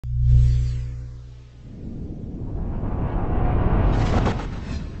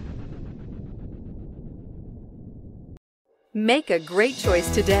Make a great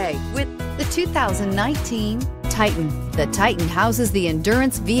choice today with the 2019 Titan. The Titan houses the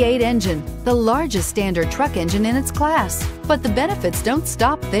Endurance V8 engine, the largest standard truck engine in its class. But the benefits don't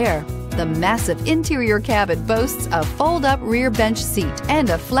stop there. The massive interior cabin boasts a fold-up rear bench seat and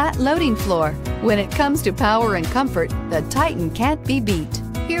a flat loading floor. When it comes to power and comfort, the Titan can't be beat.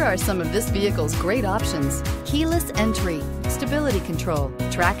 Here are some of this vehicle's great options: keyless entry, stability control,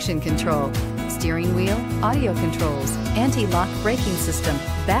 traction control, steering wheel audio controls, anti-lock braking system,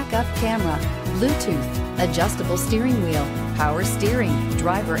 backup camera, Bluetooth, adjustable steering wheel, power steering,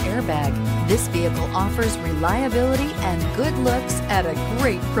 driver airbag. This vehicle offers reliability and good looks at a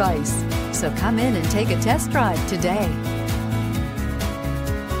great price. So come in and take a test drive today.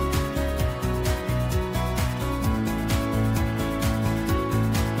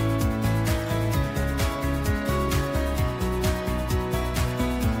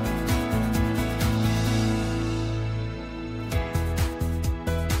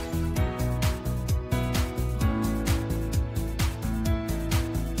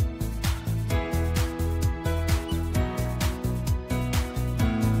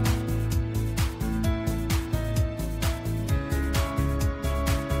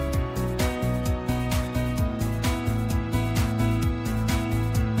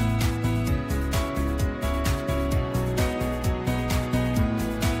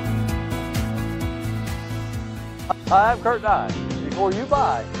 Hi, I'm Kurt Nye. Before you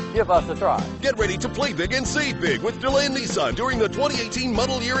buy, give us a try. Get ready to play big and save big with DeLand Nissan during the 2018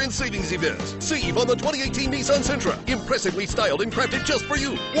 model year and savings event. Save on the 2018 Nissan Sentra, impressively styled and crafted just for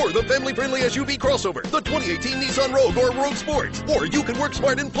you. Or the family-friendly SUV crossover, the 2018 Nissan Rogue or Rogue Sport. Or you can work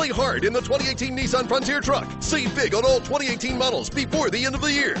smart and play hard in the 2018 Nissan Frontier truck. Save big on all 2018 models before the end of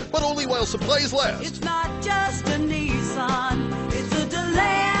the year, but only while supplies last. It's not just a Nissan.